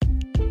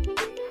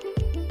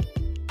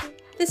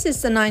This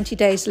is the 90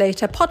 Days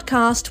Later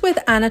podcast with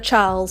Anna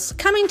Charles,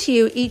 coming to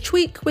you each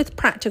week with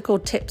practical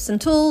tips and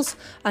tools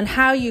on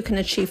how you can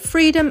achieve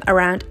freedom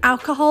around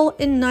alcohol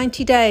in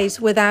 90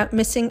 days without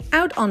missing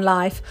out on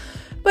life,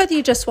 whether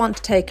you just want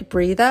to take a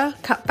breather,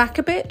 cut back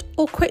a bit,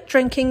 or quit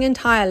drinking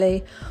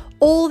entirely.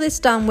 All this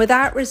done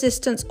without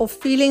resistance or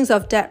feelings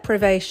of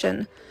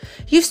deprivation.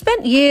 You've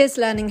spent years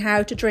learning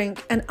how to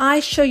drink, and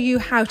I show you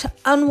how to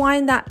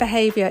unwind that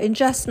behaviour in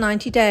just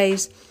 90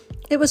 days.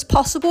 It was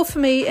possible for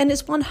me, and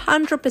it's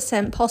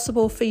 100%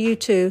 possible for you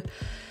too.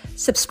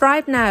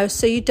 Subscribe now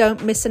so you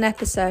don't miss an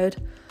episode.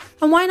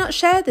 And why not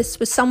share this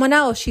with someone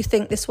else you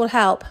think this will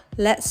help?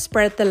 Let's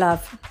spread the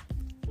love.